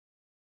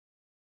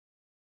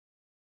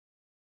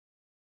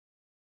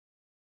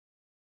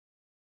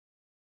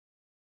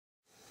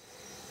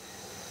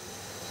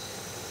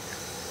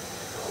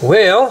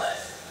Well,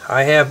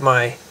 I have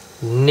my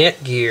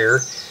Netgear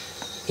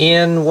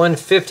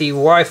N150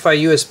 Wi-Fi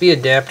USB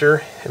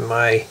adapter and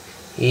my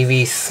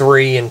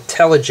EV3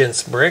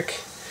 Intelligence Brick.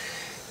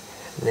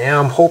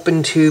 Now I'm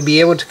hoping to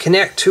be able to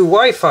connect to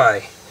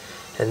Wi-Fi,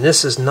 and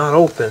this is not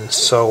open,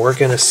 so we're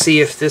going to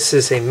see if this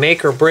is a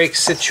make or break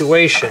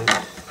situation.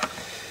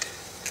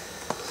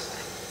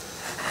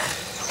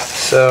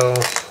 So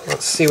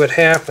let's see what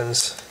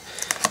happens.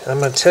 I'm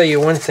going to tell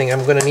you one thing,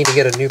 I'm going to need to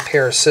get a new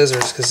pair of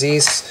scissors because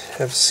these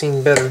have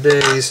seen better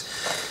days.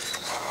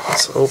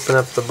 Let's open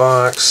up the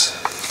box.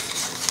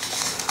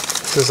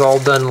 This is all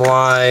done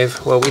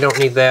live. Well, we don't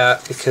need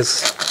that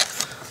because,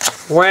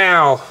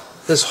 wow,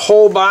 this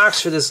whole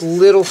box for this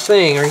little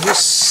thing. Are you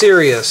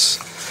serious?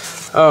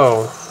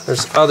 Oh,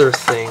 there's other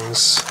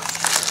things.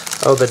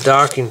 Oh, the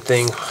docking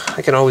thing.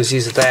 I can always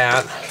use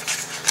that.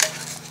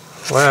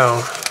 Wow,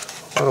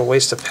 what a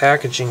waste of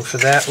packaging for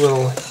that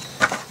little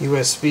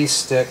USB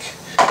stick.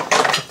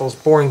 Get those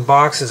boring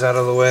boxes out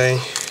of the way.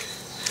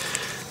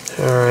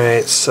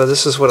 Alright, so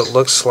this is what it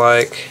looks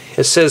like.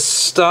 It says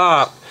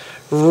stop.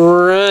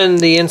 Run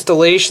the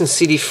installation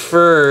CD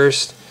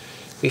first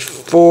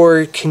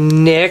before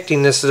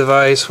connecting this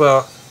device.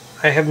 Well,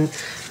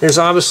 there's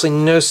obviously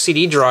no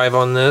CD drive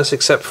on this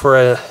except for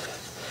a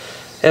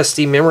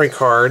SD memory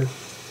card.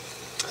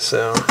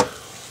 So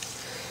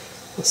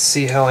let's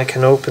see how I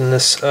can open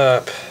this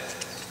up.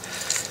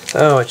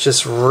 Oh, it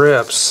just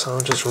rips.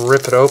 I'll just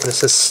rip it open. It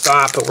says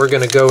stop, but we're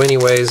going to go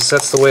anyways.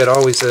 That's the way it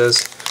always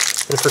is.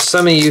 And for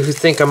some of you who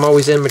think I'm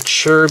always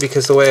immature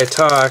because of the way I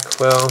talk,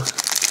 well,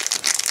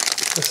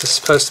 this is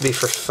supposed to be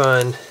for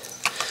fun.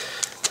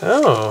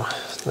 Oh,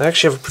 they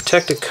actually have a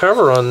protected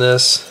cover on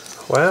this.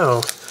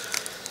 Wow.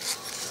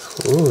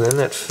 Ooh, isn't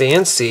that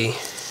fancy?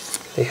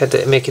 They had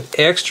to make it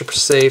extra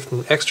safe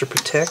and extra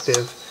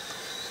protective.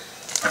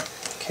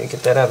 Okay,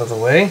 get that out of the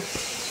way.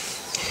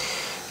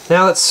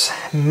 Now let's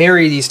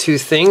marry these two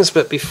things,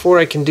 but before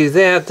I can do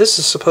that, this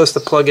is supposed to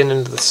plug in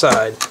into the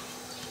side.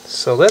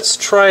 So let's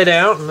try it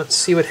out and let's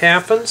see what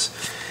happens.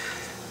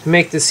 To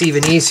make this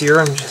even easier,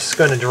 I'm just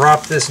going to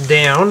drop this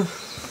down.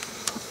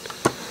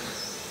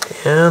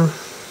 And,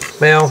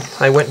 well,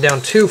 I went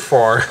down too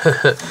far.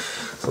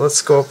 So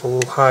let's go up a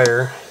little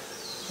higher.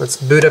 Let's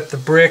boot up the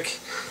brick.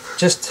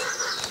 Just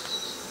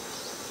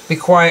be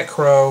quiet,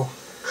 Crow.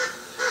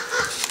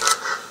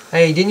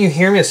 Hey, didn't you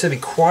hear me? I said be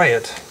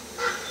quiet.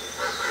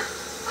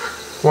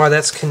 Wow,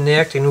 that's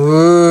connecting.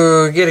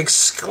 Ooh, get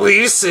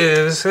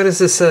exclusives. What is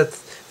this,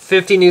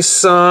 50 new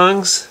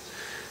songs?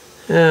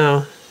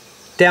 Oh,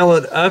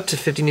 download up to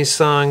 50 new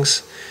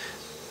songs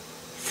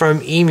from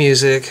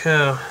eMusic.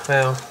 Oh,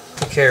 well,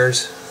 who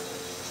cares?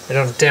 I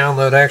don't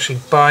download, I actually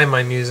buy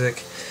my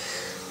music.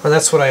 Well,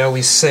 that's what I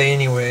always say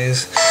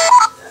anyways.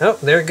 Oh,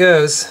 there it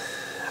goes.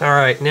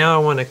 Alright, now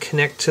I want to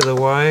connect to the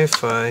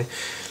Wi-Fi.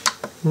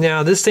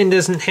 Now, this thing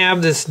doesn't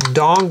have this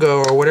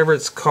dongle or whatever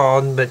it's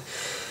called, but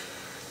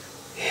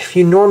if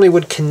you normally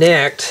would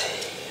connect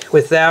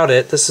without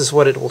it, this is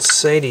what it will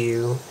say to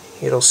you.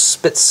 It'll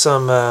spit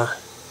some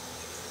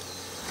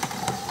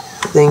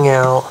thing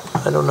out.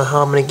 I don't know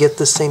how I'm going to get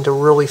this thing to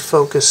really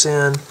focus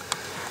in.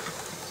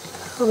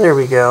 Oh, there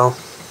we go.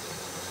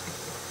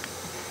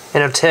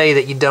 And it'll tell you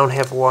that you don't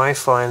have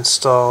Wi-Fi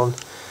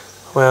installed.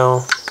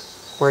 Well,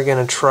 we're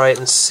going to try it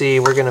and see.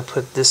 We're going to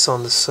put this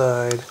on the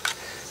side.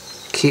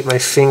 Keep my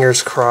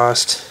fingers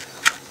crossed.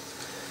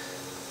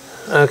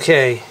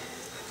 Okay.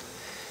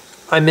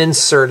 I'm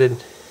inserted.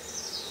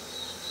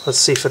 Let's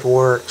see if it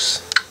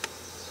works.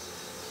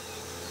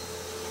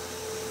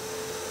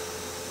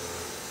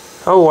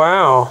 Oh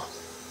wow.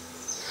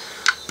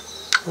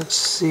 Let's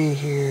see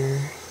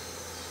here.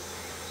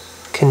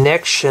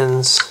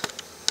 Connections.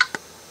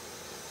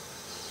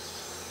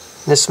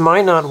 This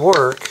might not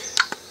work.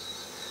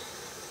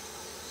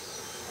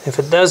 If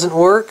it doesn't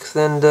work,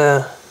 then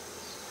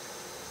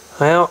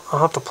well, I'll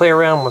have to play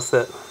around with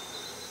it.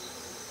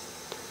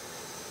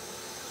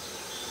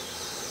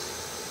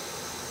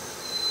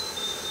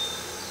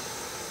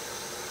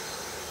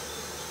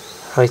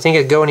 I think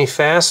it'd go any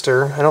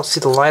faster. I don't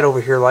see the light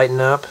over here lighting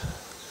up.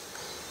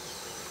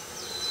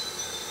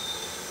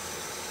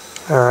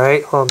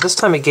 Alright, well this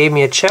time it gave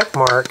me a check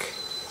mark.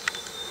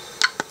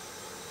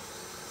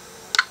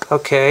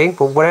 Okay,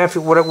 but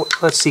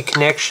let's see,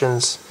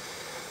 connections.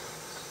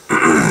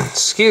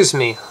 Excuse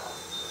me.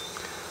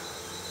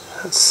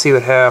 Let's see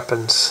what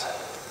happens.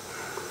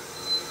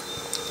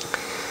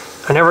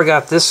 I never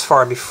got this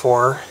far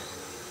before.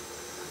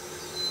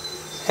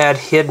 Add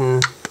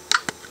hidden.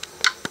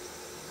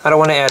 I don't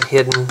want to add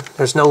hidden.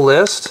 There's no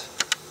list.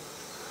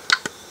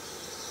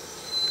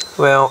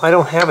 Well, I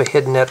don't have a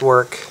hidden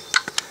network.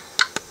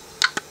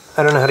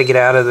 I don't know how to get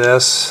out of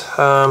this.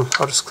 I'll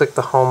just click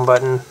the home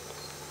button.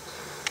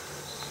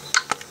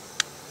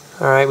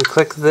 Alright, we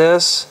click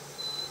this.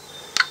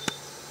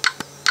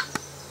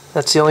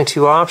 That's the only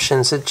two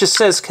options. It just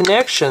says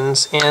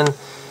connections, and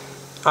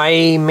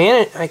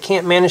I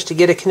can't manage to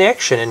get a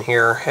connection in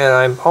here, and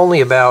I'm only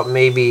about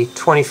maybe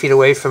 20 feet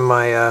away from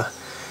my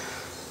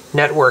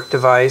network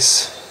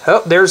device.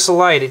 Oh, there's the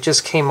light. It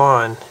just came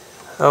on.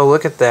 Oh,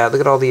 look at that.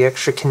 Look at all the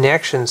extra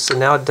connections. So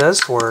now it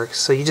does work.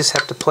 So you just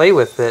have to play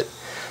with it.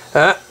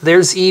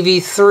 There's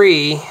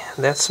EV3.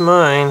 That's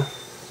mine.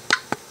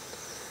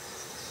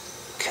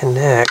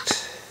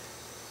 Connect.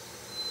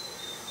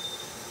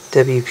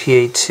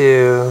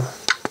 WPA2.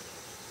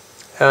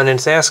 Oh, and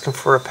it's asking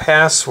for a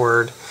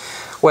password.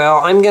 Well,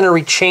 I'm going to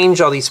rechange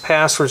all these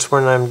passwords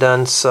when I'm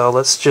done, so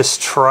let's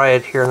just try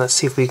it here and let's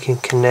see if we can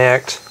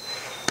connect.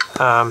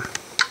 And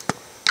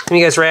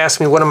you guys are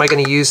asking me, what am I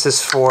going to use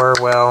this for?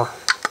 Well,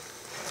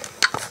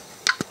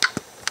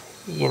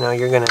 you know,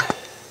 you're going to...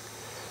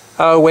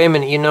 Oh, wait a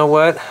minute, you know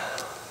what?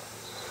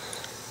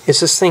 Is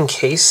this thing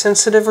case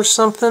sensitive or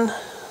something?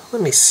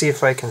 Let me see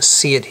if I can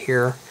see it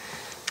here.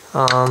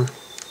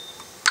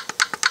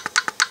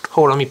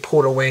 Hold on, let me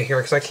pull it away here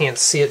because I can't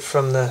see it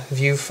from the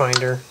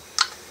viewfinder.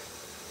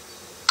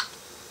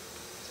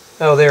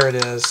 Oh, there it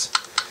is.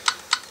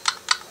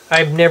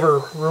 I've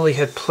never really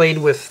had played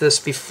with this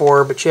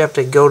before, but you have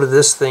to go to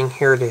this thing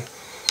here to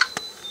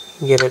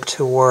get it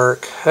to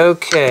work.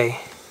 Okay.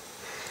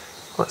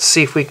 Let's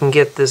see if we can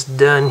get this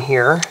done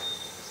here.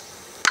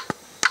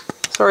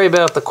 Sorry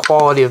about the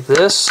quality of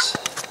this.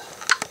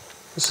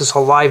 This is a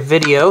live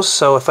video,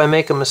 so if I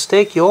make a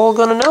mistake, you're all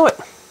gonna know it.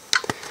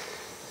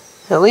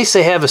 At least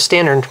they have a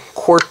standard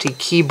QWERTY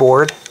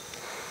keyboard,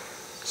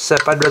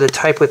 except I'd rather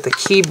type with the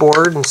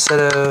keyboard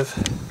instead of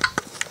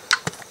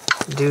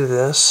do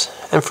this.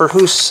 And for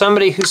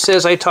somebody who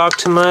says I talk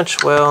too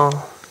much,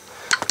 well,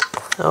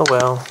 oh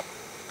well.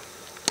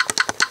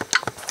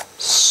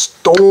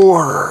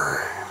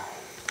 Store.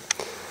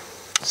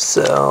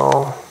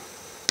 So,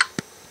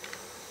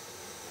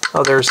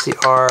 oh, there's the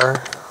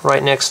R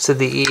right next to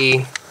the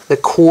E. The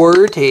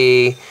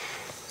QWERTY.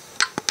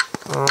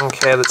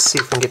 Okay, let's see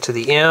if we can get to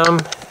the M,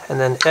 and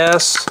then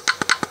S.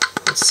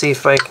 Let's see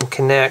if I can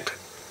connect.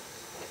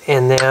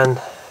 And then,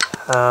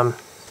 well,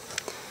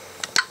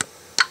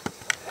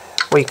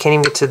 you can't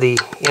even get to the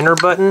enter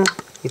button.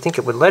 You think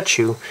it would let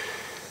you.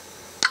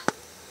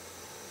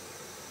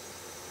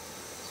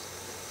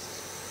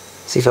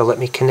 See if it'll let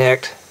me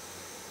connect.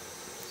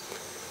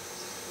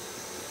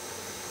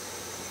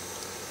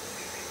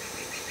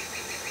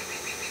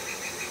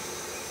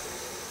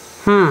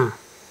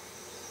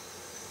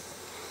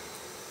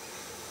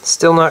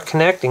 Still not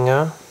connecting,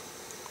 huh?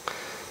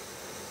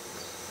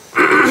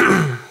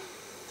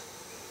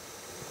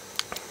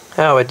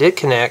 Oh, it did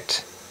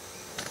connect.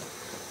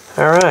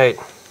 Alright.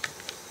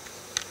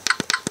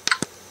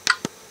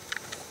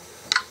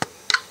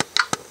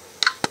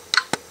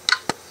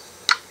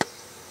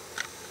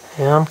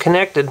 Now I'm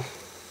connected.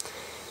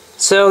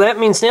 So that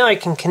means now I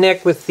can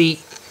connect with the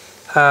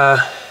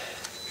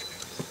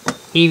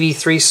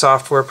EV3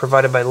 software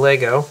provided by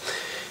Lego.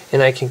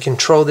 And I can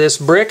control this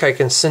brick. I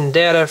can send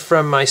data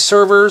from my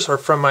servers or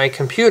from my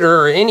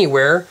computer or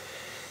anywhere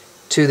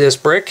to this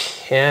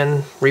brick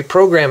and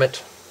reprogram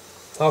it.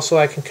 Also,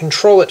 I can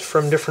control it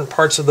from different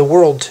parts of the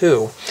world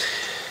too.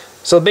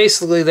 So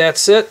basically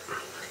that's it.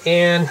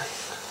 And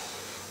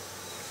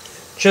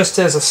just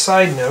as a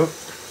side note,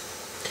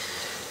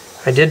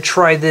 I did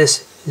try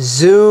this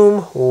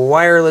Zoom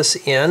wireless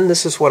in.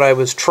 This is what I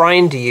was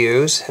trying to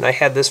use, and I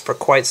had this for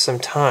quite some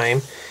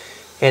time.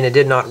 And it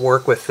did not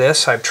work with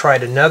this. I've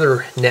tried another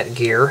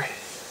Netgear.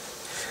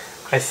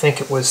 I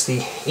think it was the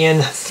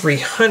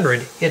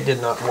N150. It did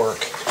not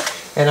work.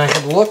 And I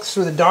had looked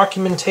through the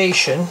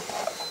documentation,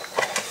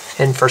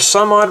 and for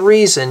some odd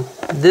reason,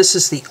 this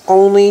is the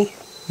only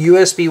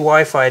USB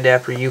Wi-Fi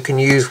adapter you can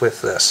use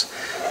with this.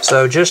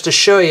 So just to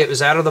show you, it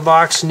was out of the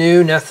box,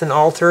 new, nothing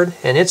altered,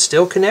 and it's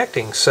still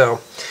connecting.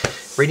 So,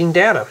 reading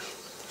data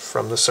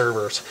from the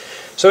servers.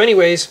 So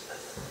anyways,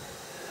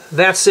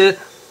 that's it.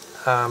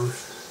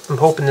 I'm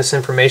hoping this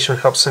information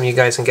will help some of you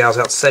guys and gals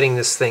out setting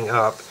this thing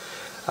up.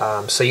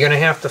 So you're going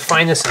to have to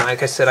find this, and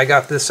like I said, I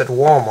got this at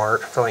Walmart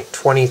for like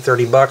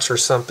 $20-30 or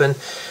something.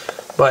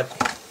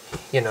 But,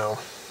 you know,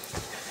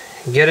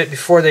 get it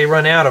before they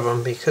run out of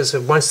them, because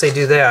once they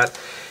do that.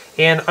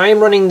 And I'm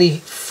running the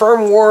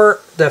firmware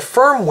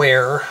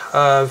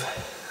of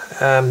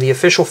the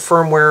official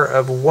firmware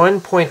of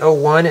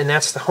 1.01, and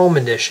that's the Home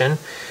Edition.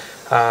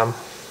 I'm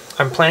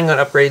planning on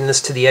upgrading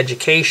this to the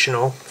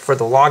Educational for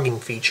the logging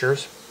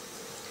features.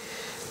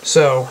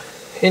 So,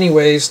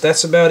 anyways,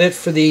 that's about it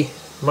for the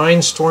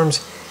Mindstorm's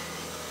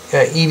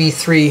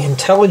EV3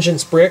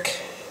 Intelligence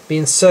Brick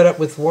being set up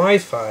with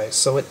Wi-Fi.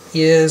 So it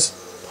is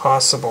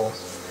possible.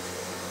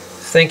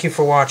 Thank you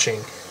for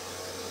watching.